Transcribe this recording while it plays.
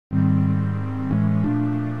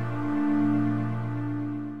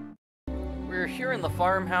here in the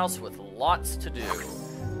farmhouse with lots to do.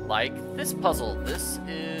 Like this puzzle. This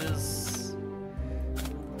is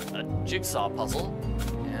a jigsaw puzzle,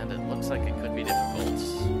 and it looks like it could be difficult.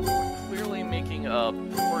 We're clearly making a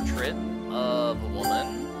portrait of a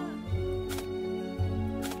woman.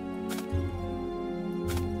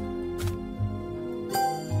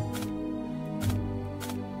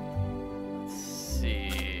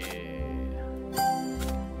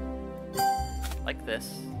 Like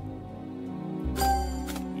this.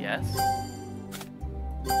 Yes.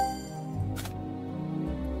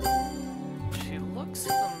 She looks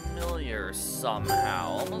familiar somehow,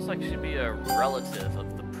 almost like she'd be a relative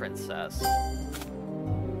of the princess. I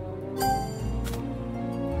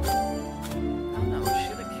don't know, is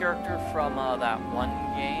she the character from that one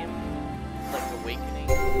game? Like Awakening?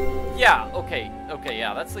 Yeah, okay,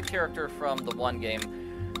 yeah, that's the character from the one game.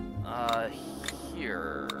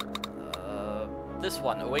 Here. This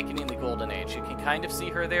one, Awakening the Golden Age. You can kind of see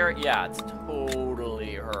her there. Yeah, it's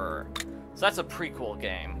totally her. So that's a prequel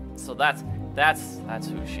game. So that's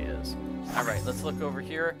who she is. All right, let's look over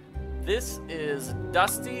here. This is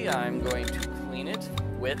dusty. I'm going to clean it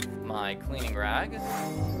with my cleaning rag.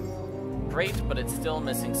 Great, but it's still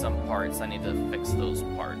missing some parts. I need to fix those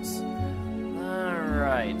parts. All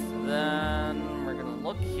right, then we're gonna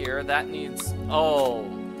look here. That needs, oh,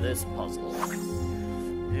 this puzzle.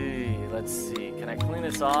 Hey, let's see. Can I clean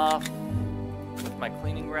this off with my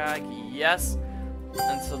cleaning rag? Yes.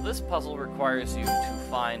 And so this puzzle requires you to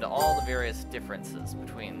find all the various differences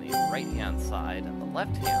between the right-hand side and the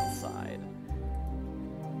left-hand side.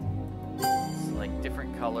 So like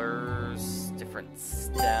different colors, different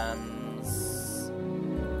stems,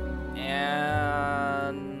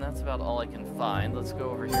 and that's about all I can find. Let's go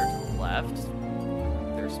over here to the left.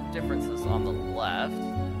 There's some differences on the left.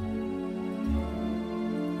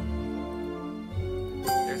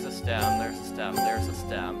 There's a stem, there's a stem, there's a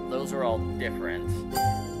stem. Those are all different.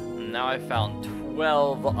 Now I found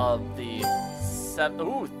 12 of the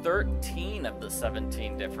 13 of the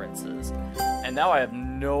 17 differences. And now I have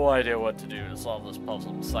no idea what to do to solve this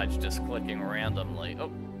puzzle besides just clicking randomly.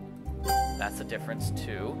 Oh, that's a difference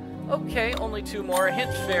too. Okay, only 2 more.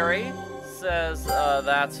 Hint Fairy says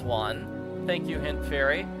that's one. Thank you, Hint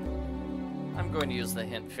Fairy. I'm going to use the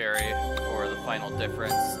Hint Fairy for the final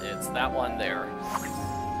difference. It's that one there.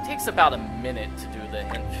 It takes about a minute to do the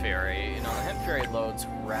Hint Fairy. You know, the Hint Fairy loads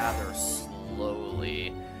rather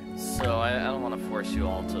slowly, so I don't want to force you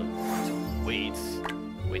all to wait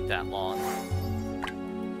that long.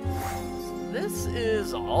 So this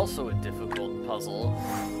is also a difficult puzzle.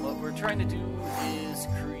 What we're trying to do is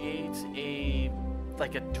create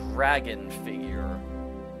like a dragon figure.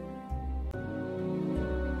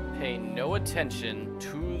 Pay no attention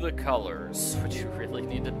to the colors. What you really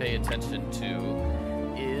need to pay attention to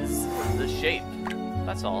is the shape.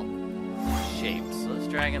 That's all. Shape. So this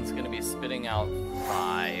dragon's going to be spitting out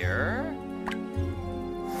fire.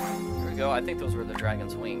 Here we go. I think those were the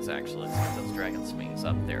dragon's wings, actually. Let's get those dragon's wings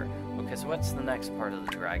up there. Okay, so what's the next part of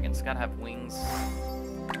the dragon? It's got to have wings.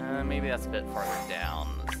 Maybe that's a bit farther down.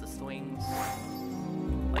 Is this the wings?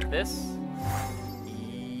 Like this?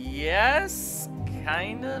 Yes,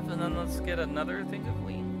 kind of. And then let's get another thing of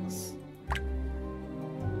wings. I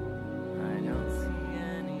don't see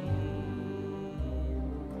any.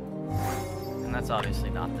 And that's obviously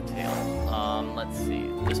not the tail. Let's see.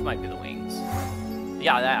 This might be the wings.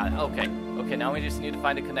 Yeah, okay. Okay, now we just need to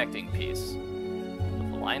find a connecting piece.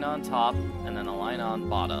 With a line on top, and then a line on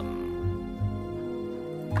bottom.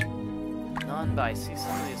 But I see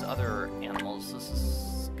some of these other animals. This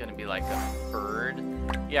is gonna be like a bird.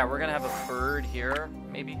 Yeah, we're gonna have a bird here,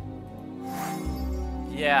 maybe.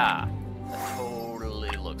 Yeah, that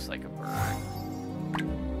totally looks like a bird.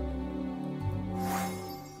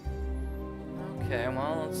 Okay,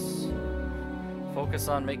 well, let's focus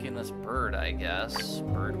on making this bird, I guess.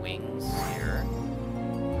 Bird wings here.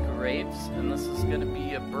 Great, and this is gonna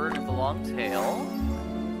be a bird with a long tail.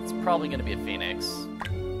 It's probably gonna be a phoenix.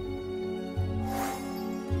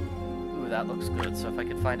 That looks good. So if I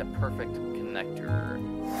could find a perfect connector.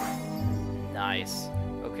 Nice.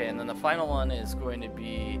 Okay, and then the final one is going to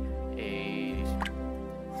be a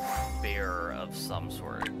bear of some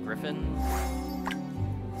sort. Griffin?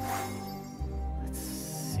 Let's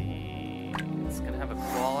see. It's gonna have a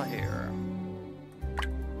claw here.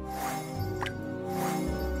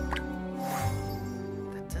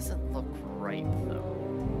 That doesn't look right, though.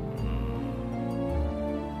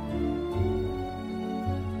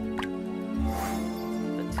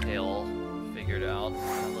 Figured out,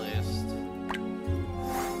 at least.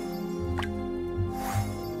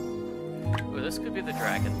 Ooh, this could be the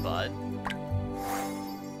dragon butt.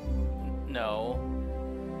 No.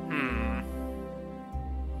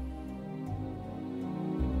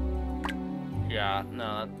 Yeah,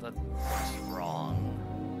 no, that's wrong.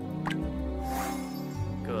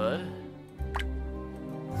 Good.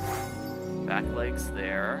 Back legs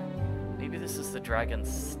there. Maybe this is the dragon's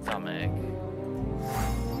stomach.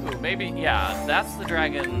 Ooh, maybe, yeah, that's the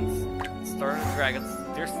dragon's... Start of the dragon's...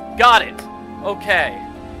 There's... Got it! Okay.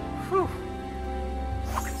 Whew.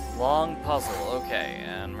 Long puzzle. Okay,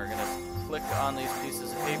 and we're gonna click on these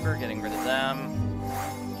pieces of paper, getting rid of them.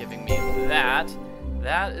 Giving me that.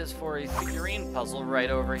 That is for a figurine puzzle right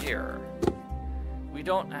over here. We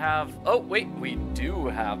don't have... Oh, wait, we do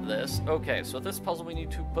have this. Okay, so this puzzle we need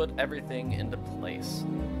to put everything into place.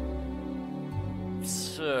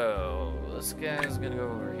 So, this guy's gonna go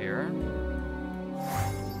over here.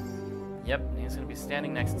 Yep, he's gonna be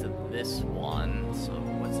standing next to this one. So,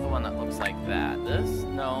 what's the one that looks like that? This?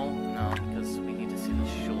 No, no, because we need to see the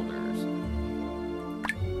shoulders.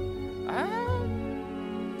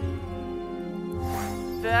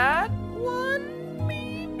 That one,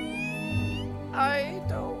 maybe? I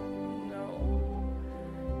don't know.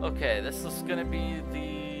 Okay, this is gonna be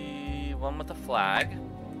the one with the flag.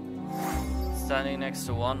 Standing next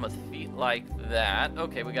to one with feet like that.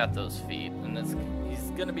 Okay, we got those feet. And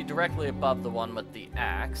he's gonna be directly above the one with the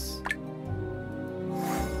axe.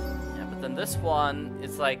 Yeah, but then this one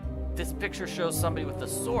is like, this picture shows somebody with a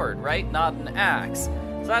sword, right? Not an axe.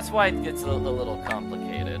 So that's why it gets a little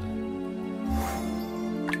complicated.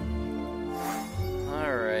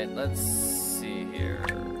 Alright, let's see here.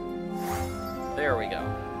 There we go.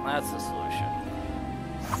 That's the solution.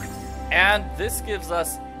 And this gives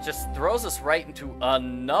us, just throws us right into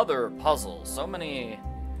another puzzle. So many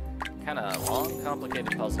kind of long,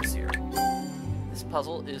 complicated puzzles here. This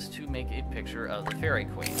puzzle is to make a picture of the Fairy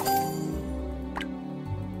Queen.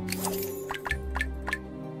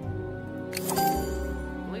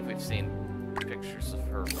 I believe we've seen pictures of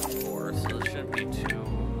her before, so this shouldn't be too,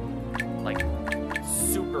 like,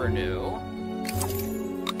 super new.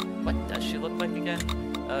 What does she look like again?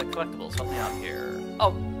 Collectibles, help me out here.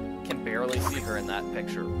 Oh, can barely see her in that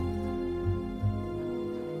picture.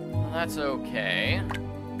 Well, that's okay.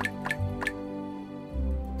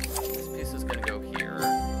 This piece is gonna go here,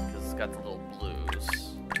 because it's got the little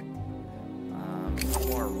blues.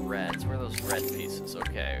 More reds. Where are those red pieces?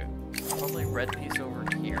 Okay. Probably red piece over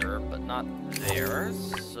here, but not there,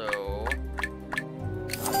 so...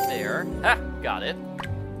 Not there. Ha! Got it.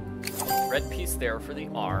 Red piece there for the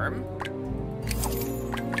arm.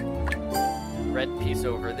 Red piece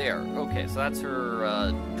over there. Okay, so that's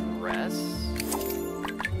her dress.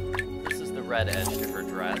 This is the red edge to her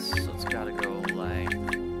dress, so it's gotta go like...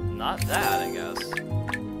 Not that, I guess.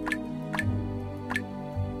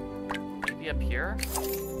 Maybe up here?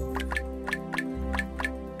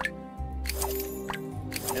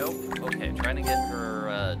 Nope. Okay, trying to get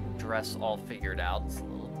her dress all figured out. It's a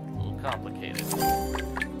little complicated.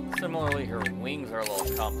 Similarly, her wings are a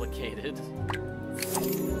little complicated.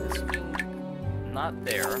 This wing, not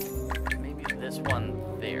there. Maybe this one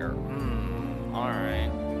there.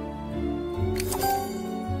 Alright.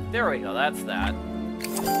 There we go, that's that.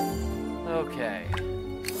 Okay.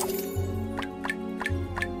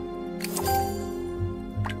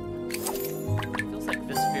 Feels like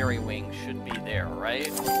this fairy wing should be there, right?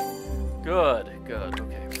 Good, good.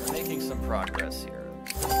 Okay, we're making some progress here.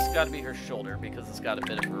 This has got to be her shoulder because it's got a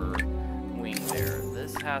bit of her wing there.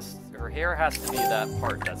 Her hair has to be that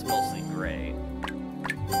part that's mostly gray.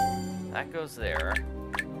 That goes there.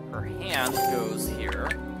 Her hand goes here.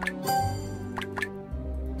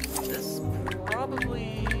 This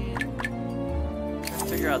probably...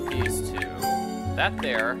 Figure out these two. That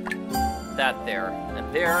there,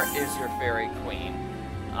 and there is your Fairy Queen.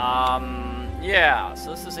 Yeah,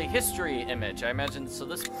 so this is a history image, I imagine. So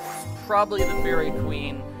this is probably the Fairy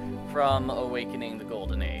Queen from Awakening the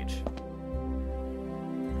Golden Age.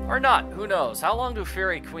 Or not, who knows? How long do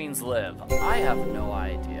Fairy Queens live? I have no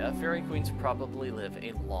idea. Fairy Queens probably live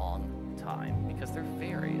a long time, because they're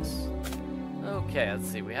fairies. Okay, let's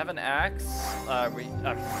see. We have an axe.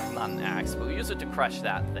 Not an axe, but we use it to crush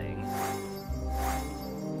that thing.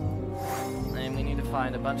 And we need to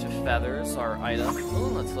find a bunch of feathers, our item.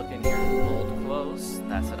 Oh, let's look in here. Old clothes.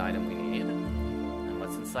 That's an item we need. And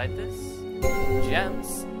what's inside this?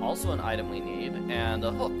 Gems. Also an item we need. And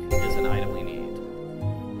a hook is an item we need.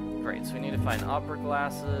 Great, so we need to find opera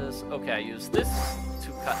glasses. Okay, I use this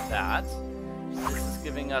to cut that. This is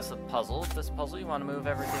giving us a puzzle. This puzzle, you want to move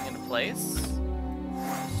everything into place.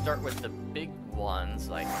 Start with the big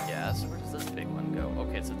ones, I guess. Where does this big one go?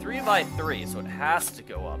 Okay, it's a 3x3, so it has to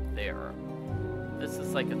go up there. This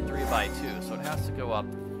is like a 3x2, so it has to go up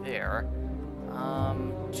there.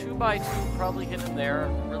 2 by 2 probably hidden there.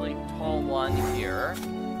 Really tall one here.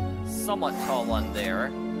 Somewhat tall one there.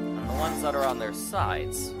 And the ones that are on their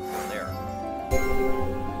sides go there.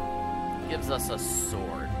 Gives us a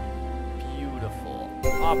sword. Beautiful.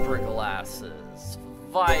 Opera glasses.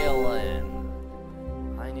 Violin.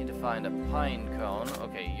 I need to find a pine cone.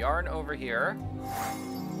 Okay, yarn over here.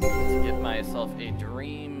 To get myself a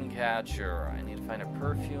dream catcher. I need to find a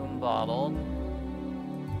perfume bottle.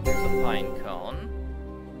 There's a pine cone.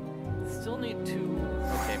 Still need 2.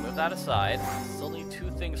 Okay, move that aside. Still need 2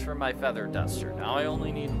 things for my feather duster. Now I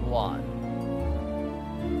only need 1.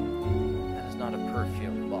 That is not a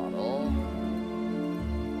perfume bottle.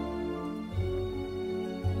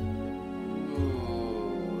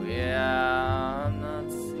 Ooh, yeah. I'm not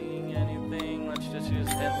seeing anything. Let's just use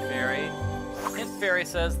Hint Fairy. Hint Fairy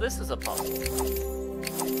says this is a puzzle.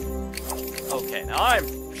 Okay, now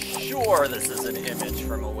I'm sure this is an image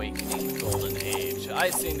from Awakening the Golden Age. I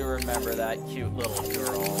seem to remember that cute little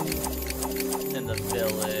girl in the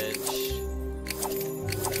village.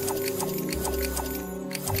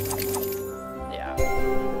 Yeah.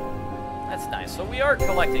 That's nice. So we are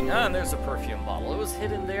collecting... and there's a perfume bottle. It was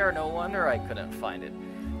hidden there. No wonder I couldn't find it.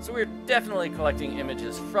 So we're definitely collecting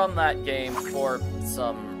images from that game for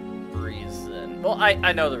some reason. Well,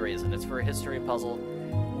 I know the reason. It's for a history puzzle.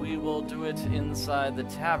 We will do it inside the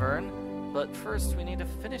tavern, but first we need to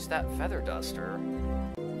finish that feather duster.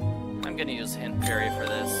 I'm gonna use Hint Fairy for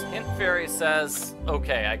this. Hint Fairy says,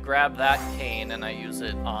 okay, I grab that cane and I use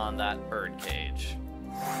it on that bird cage.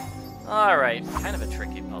 Alright, kind of a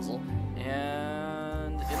tricky puzzle.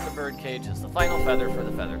 And in the bird cage is the final feather for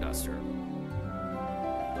the feather duster.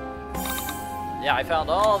 Yeah, I found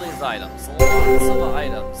all these items. Lots of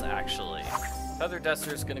items, actually. Feather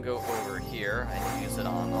duster's gonna go over here. I need to use it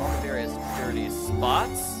on all the various dirty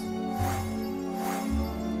spots.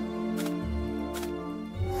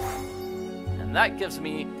 And that gives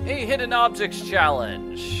me a hidden objects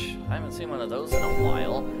challenge. I haven't seen one of those in a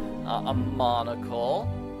while. A monocle.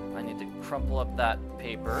 I need to crumple up that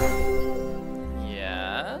paper.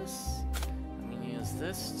 Yes. I'm gonna use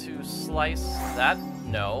this to slice that.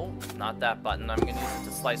 No, not that button. I'm gonna use it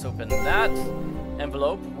to slice open that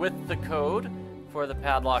envelope with the code for the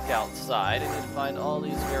padlock outside. I need to find all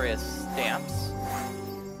these various stamps.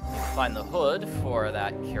 I need to find the hood for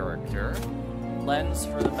that character. Lens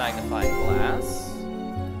for the magnifying glass.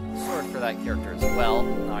 Sword for that character as well.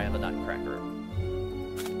 Now I have a nutcracker.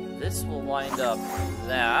 This will wind up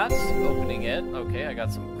that. Opening it. Okay, I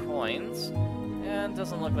got some coins. And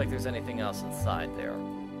doesn't look like there's anything else inside there.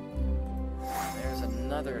 There's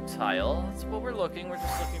another tile. That's what we're looking. We're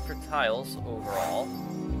just looking for tiles overall.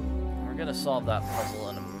 We're gonna solve that puzzle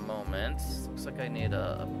in a moment. Looks like I need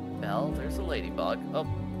a bell. There's a ladybug. Oh,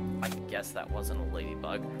 I guess that wasn't a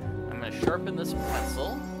ladybug. I'm gonna sharpen this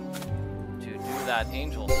pencil to do that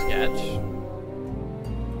angel sketch.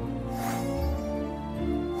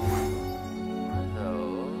 What are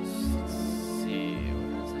those? Let's see.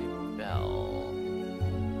 Where's a bell?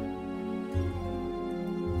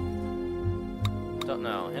 Don't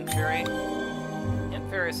know. Hint Fairy? Hint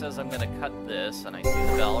Fairy says I'm gonna cut this, and I see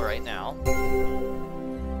the bell right now.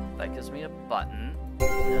 That gives me a button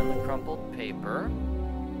and the crumpled paper.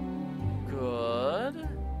 Good.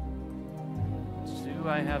 Do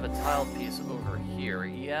I have a tile piece over here?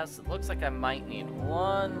 Yes, it looks like I might need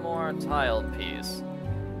one more tile piece.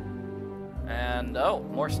 And, oh,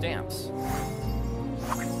 more stamps.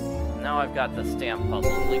 Now I've got the stamp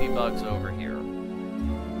puzzle. Ladybug's over here.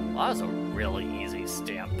 Well, that was a really easy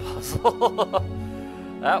stamp puzzle.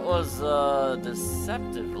 That was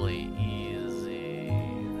deceptively easy.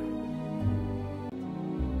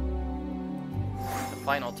 The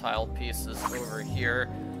final tile piece is over here.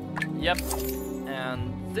 Yep.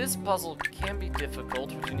 And this puzzle can be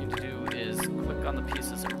difficult. What you need to do is click on the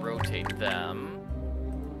pieces and rotate them.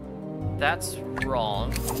 That's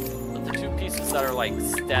wrong. But the 2 pieces that are like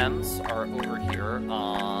stems are over here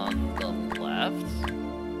on the left.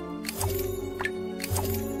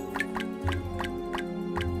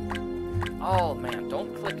 Oh man,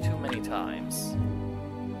 don't click too many times.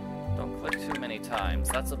 Don't click too many times.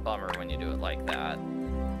 That's a bummer when you do it like that.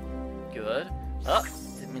 Good. Oh,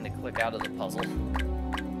 didn't mean to click out of the puzzle.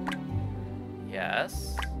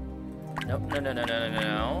 Yes. Nope,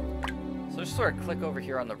 no. So just sort of click over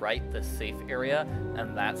here on the right, the safe area,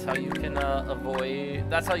 and that's how you can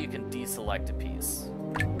that's how you can deselect a piece.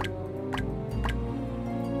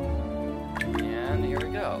 And here we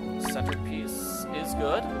go. Centerpiece is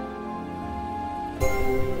good.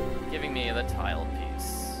 Giving me the tile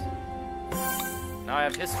piece. Now I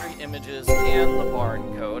have history images and the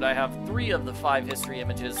barn code. I have 3 of the 5 history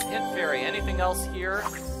images. Hint Fairy, anything else here?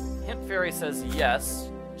 Hint Fairy says yes.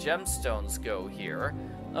 Gemstones go here.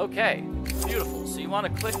 Okay, beautiful. So you want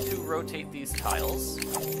to click to rotate these tiles.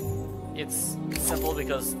 It's simple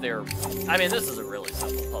because they're... I mean, this is a really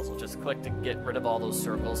simple puzzle. Just click to get rid of all those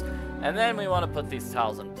circles. And then we want to put these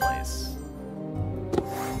tiles in place.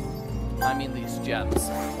 I mean these gems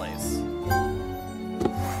in place.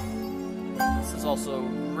 This is also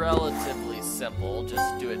relatively simple.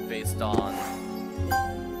 Just do it based on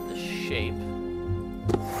the shape.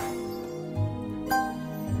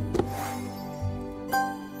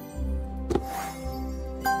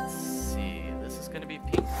 Let's see. This is going to be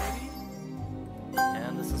pink, maybe?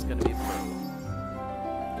 And this is going to be blue.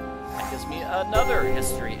 That gives me another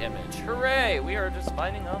history image. Hooray! We are just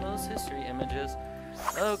finding all those history images.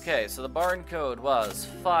 Okay, so the barn code was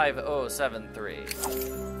 5073.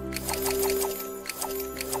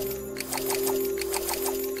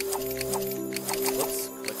 Whoops,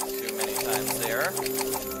 clicked too many times there.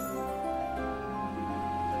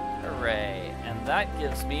 Hooray. And that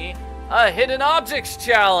gives me a hidden objects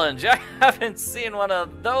challenge. I haven't seen one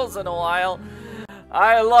of those in a while.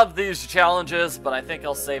 I love these challenges, but I think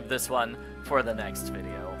I'll save this one for the next video.